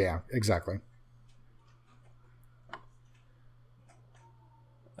 Yeah, exactly.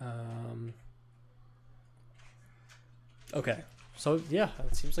 Okay. So yeah,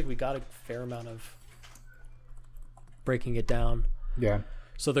 it seems like we got a fair amount of breaking it down. Yeah.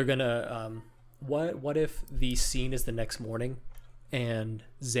 So they're gonna what if the scene is the next morning and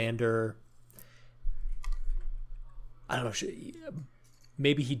Xander, I don't know,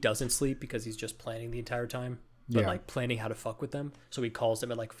 maybe he doesn't sleep because he's just planning the entire time, but like planning how to fuck with them. So he calls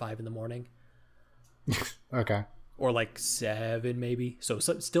them at like 5 a.m. Okay. Or like 7 maybe. So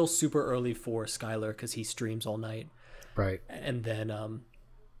still super early for Skylar because he streams all night. Right. And then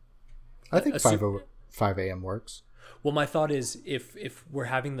I think 5 a.m. works. Well, my thought is if we're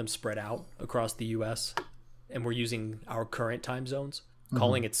having them spread out across the U.S. and we're using our current time zones,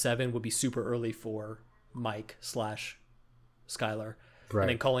 calling it 7 would be super early for Mike / Skylar. Right. And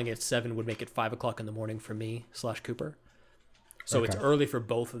then calling it 7 would make it 5 o'clock in the morning for me / Cooper. So it's early for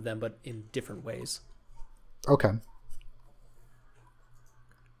both of them, but in different ways. Okay.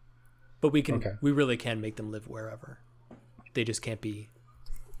 But we really can make them live wherever. They just can't be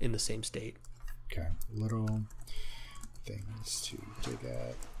in the same state. Okay. Little things to dig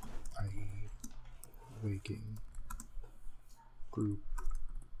at. I.e. waking group.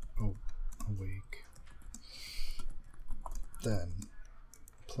 Oh, awake. Then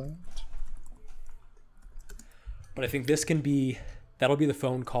plant. But I think that'll be the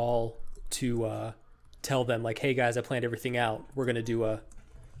phone call to tell them like, hey guys, I planned everything out. We're going to do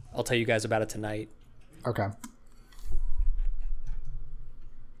I'll tell you guys about it tonight. Okay.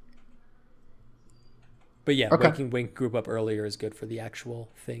 But yeah, waking Wink group up earlier is good for the actual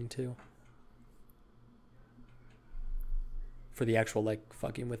thing too. For the actual like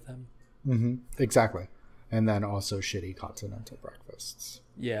fucking with them. Mm-hmm. Exactly. And then also shitty continental breakfasts.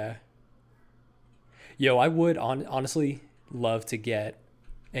 Yeah. Yo, I would honestly love to get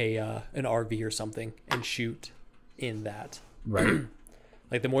an RV or something and shoot in that. Right.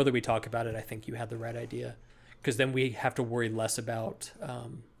 Like the more that we talk about it, I think you had the right idea, because then we have to worry less about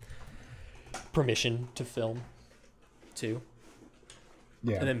permission to film too.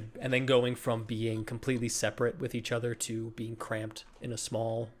 Yeah. And then going from being completely separate with each other to being cramped in a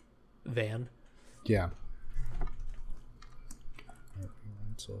small van. Yeah.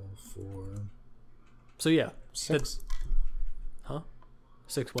 Rental for. So yeah, 6. Huh?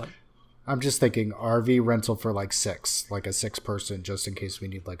 6 what? I'm just thinking RV rental for like 6, like a 6-person, just in case we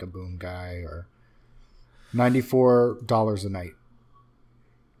need like a boom guy, or $94 a night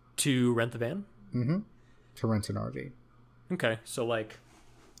To rent the van? Mm-hmm. To rent an RV. Okay, so like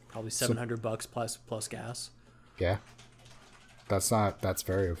probably $700 plus gas. Yeah. That's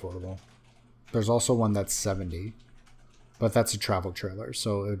very affordable. There's also one that's $70, but that's a travel trailer,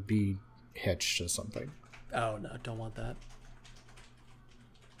 so it would be hitched to something. Oh no, don't want that.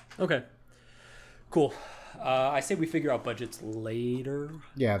 Okay, cool. I say we figure out budgets later.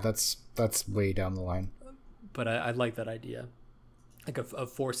 Yeah, that's way down the line. But I like that idea, like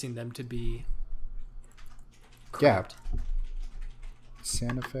of forcing them to be cramped. Yeah.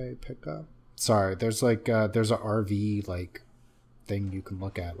 Santa Fe pickup. Sorry, there's like there's a RV like thing you can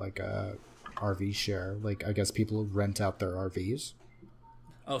look at, like a RV share. Like I guess people rent out their RVs.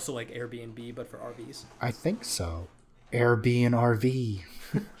 Oh, so like Airbnb, but for RVs. I think so. Airbnb RV.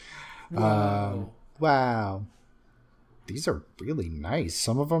 Wow. Wow. These are really nice.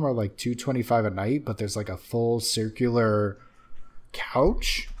 Some of them are like $225 a night, but there's like a full circular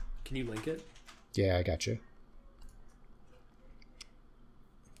couch. Can you link it? Yeah, I got you.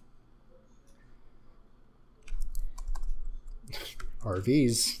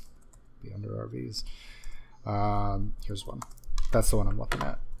 RVs. Be under RVs. Here's one. That's the one I'm looking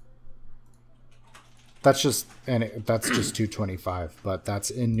at. That's just $225, but that's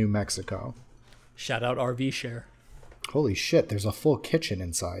in New Mexico. Shout out RV share. Holy shit, there's a full kitchen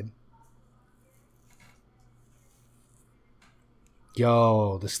inside.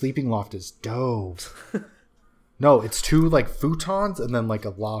 Yo, the sleeping loft is dope. No, it's 2 like futons and then like a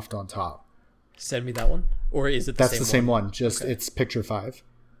loft on top. Send me that one, or is it That's the same one? Just Okay. it's picture 5.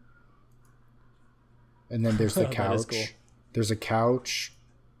 And then there's the That is couch. cool. There's a couch,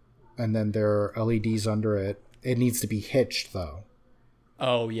 and then there are LEDs under it. It needs to be hitched though.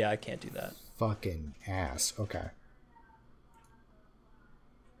 Oh yeah, I can't do that. Fucking ass. Okay.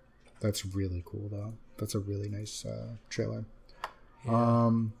 That's really cool though. That's a really nice trailer.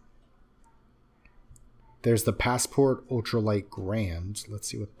 Yeah. There's the Passport Ultralight Grand. Let's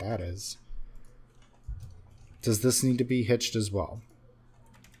see what that is. Does this need to be hitched as well?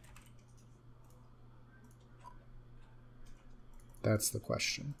 That's the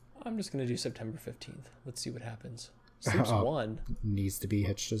question. I'm just gonna do September 15th. Let's see what happens. Sleeps 1. Needs to be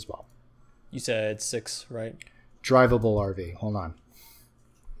hitched as well. You said 6, right? Drivable RV. Hold on.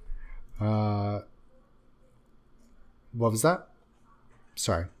 What was that?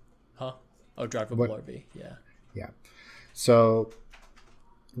 Sorry. Huh? Oh, drivable What? RV. Yeah. Yeah. So,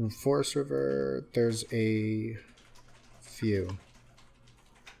 Forest River, there's a few.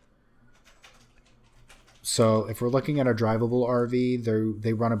 So, if we're looking at a drivable RV,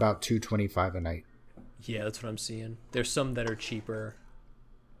 they run about $225 a night. Yeah, that's what I'm seeing. There's some that are cheaper.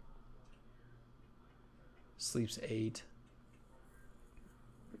 Sleeps 8.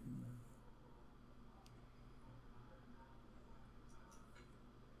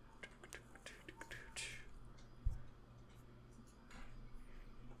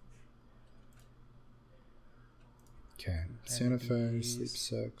 Okay. Santa Fe, sleep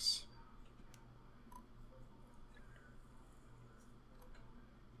 6.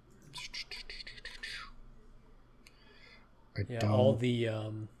 I Yeah, don't all the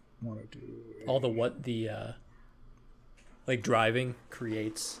want to do all the what the like driving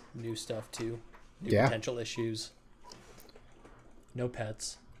creates new stuff too. New Yeah. potential issues. No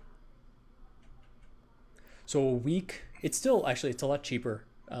pets. So a week, it's still actually it's a lot cheaper.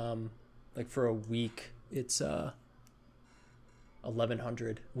 Like for a week it's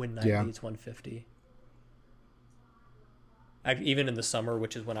 1100. When nightly Yeah. it's 150. Even in the summer,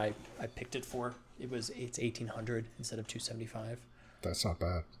 which is when I picked it for, it's 1800 instead of 275. That's not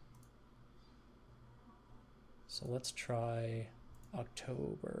bad. So let's try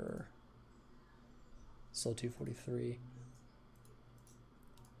October. Still 243.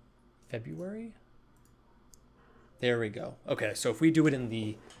 February? There we go. Okay, so if we do it in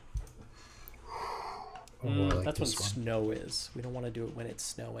the Oh, I like that's when this one. snow is. We don't want to do it when it's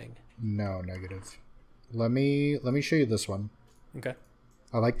snowing. No, negative. Let me show you this one. Okay.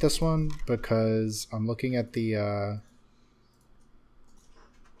 I like this one because I'm looking at the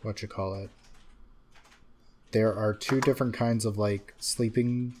what you call it. There are 2 different kinds of like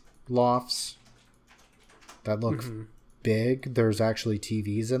sleeping lofts that look big. There's actually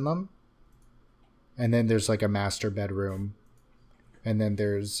TVs in them. And then there's like a master bedroom. And then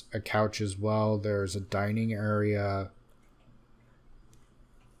there's a couch as well. There's a dining area.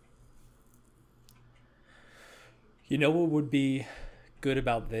 You know what would be good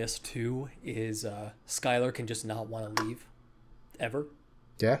about this too is Skylar can just not want to leave ever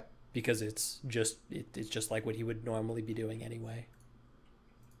Yeah. because it's just like what he would normally be doing anyway.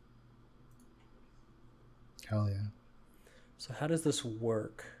 Hell yeah. So how does this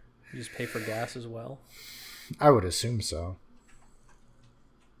work? You just pay for gas as well? I would assume so.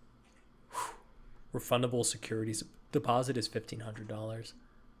 Refundable security deposit is $1,500.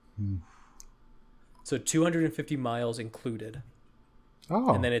 Hmm. So 250 miles included.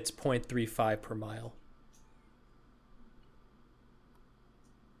 Oh. And then it's 0.35 per mile.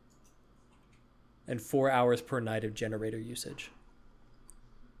 And 4 hours per night of generator usage.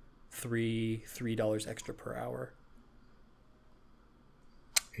 $3 extra per hour.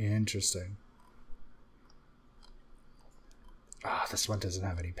 Interesting. Ah, this one doesn't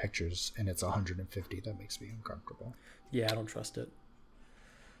have any pictures, and it's 150. That makes me uncomfortable. Yeah, I don't trust it.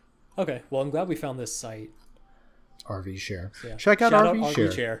 Okay, well, I'm glad we found this site. RV Share. So, yeah. Check out Shout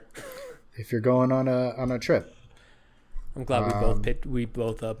RV Share if you're going on a trip. I'm glad we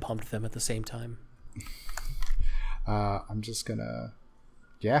both pumped them at the same time. I'm just gonna,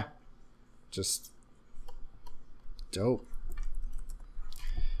 yeah, just dope.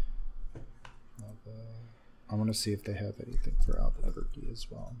 I want to see if they have anything for Albuquerque as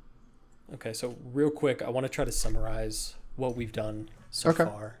well. Okay, so real quick, I want to try to summarize what we've done so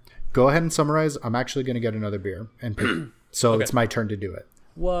far. Go ahead and summarize. I'm actually going to get another beer and pick. So Okay. It's my turn to do it.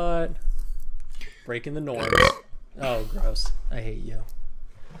 What? Breaking the norms. Oh, gross. I hate you.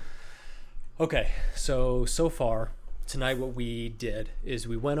 Okay, so far, tonight what we did is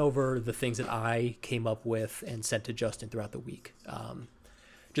we went over the things that I came up with and sent to Justin throughout the week.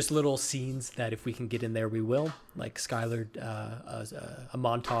 Just little scenes that if we can get in there, we will. Like Skylar, a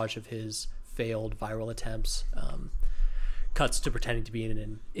montage of his failed viral attempts, cuts to pretending to be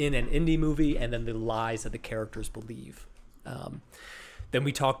in an indie movie, and then the lies that the characters believe. Then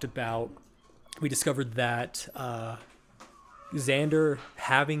we discovered that Xander,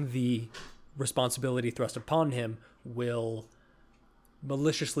 having the responsibility thrust upon him, will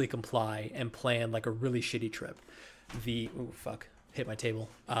maliciously comply and plan like a really shitty trip. Hit my table.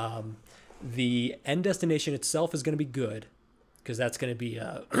 The end destination itself is going to be good because that's going to be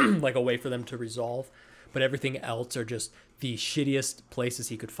like a way for them to resolve. But everything else are just the shittiest places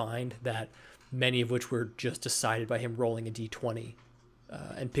he could find, that many of which were just decided by him rolling a D20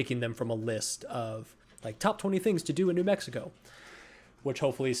 and picking them from a list of like top 20 things to do in New Mexico, which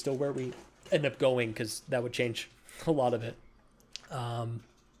hopefully is still where we end up going because that would change a lot of it.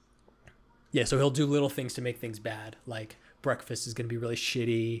 Yeah, so he'll do little things to make things bad, like breakfast is going to be really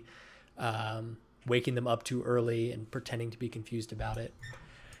shitty, waking them up too early and pretending to be confused about it.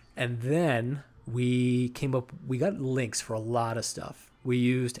 And then we got links for a lot of stuff. We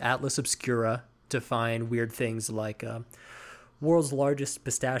used Atlas Obscura to find weird things like world's largest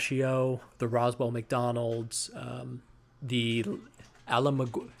pistachio, the Roswell McDonald's, the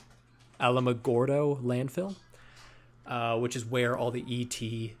Alamogordo landfill, which is where all the ET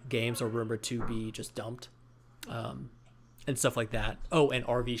games are rumored to be just dumped. And stuff like that. Oh, and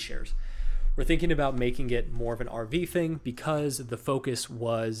RV shares. We're thinking about making it more of an RV thing because the focus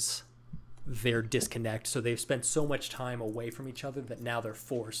was their disconnect. So they've spent so much time away from each other that now they're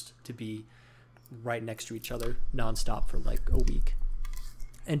forced to be right next to each other nonstop for like a week.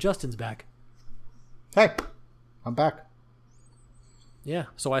 And Justin's back. Hey, I'm back. Yeah,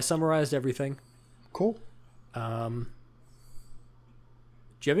 so I summarized everything. Cool. Do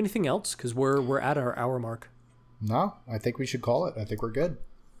you have anything else? Because we're at our hour mark. No, I think we should call it. I think we're good.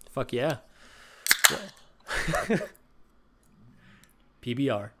 Fuck yeah.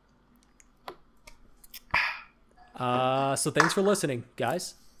 PBR. So thanks for listening,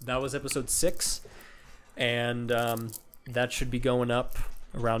 guys. That was episode 6. And that should be going up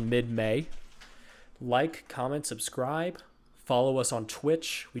around mid-May. Like, comment, subscribe. Follow us on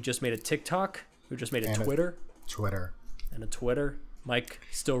Twitch. We just made a TikTok. We just made a Twitter. And a Twitter. Mike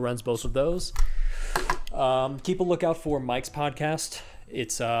still runs both of those. Keep a lookout for Mike's podcast.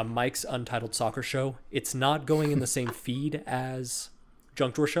 It's Mike's Untitled Soccer Show. It's not going in the same feed as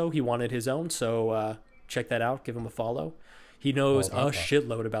Junk Drawer Show. He wanted his own, so check that out. Give him a follow. He knows a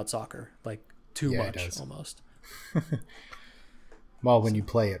shitload about soccer, like too much almost. Well, when you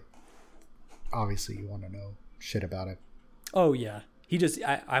play it, obviously you want to know shit about it. Oh yeah,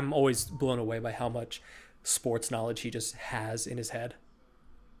 I'm always blown away by how much sports knowledge he just has in his head.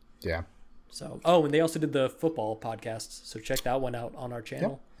 Yeah. So, and they also did the football podcasts, so check that one out on our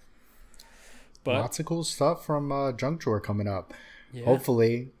channel. Yep. But lots of cool stuff from Junk Drawer coming up. Yeah.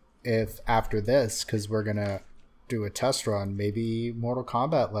 Hopefully, if after this, because we're gonna do a test run, maybe Mortal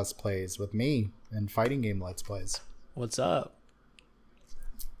Kombat Let's Plays with me and fighting game Let's Plays. What's up?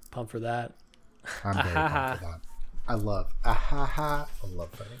 Pumped for that. I'm very pumped for that. I love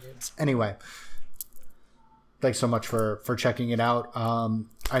fighting games. Anyway. Thanks so much for checking it out.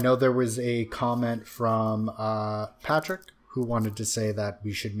 I know there was a comment from Patrick who wanted to say that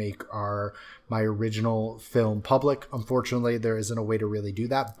we should make my original film public. Unfortunately, there isn't a way to really do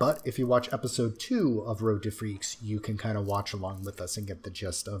that. But if you watch episode 2 of Road to Freaks, you can kind of watch along with us and get the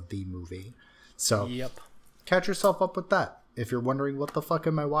gist of the movie. So catch yourself up with that. If you're wondering, what the fuck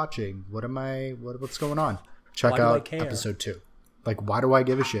am I watching? What's going on? Check out episode 2. Like, why do I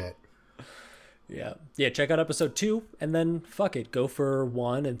give a shit? Yeah, check out episode 2, and then fuck it, go for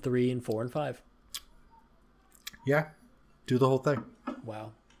 1 and 3 and 4 and 5. Yeah, do the whole thing.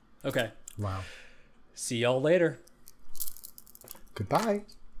 Wow. Okay. Wow. See y'all later. Goodbye.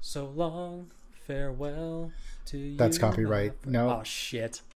 So long, farewell to you. That's copyright. No. Oh shit.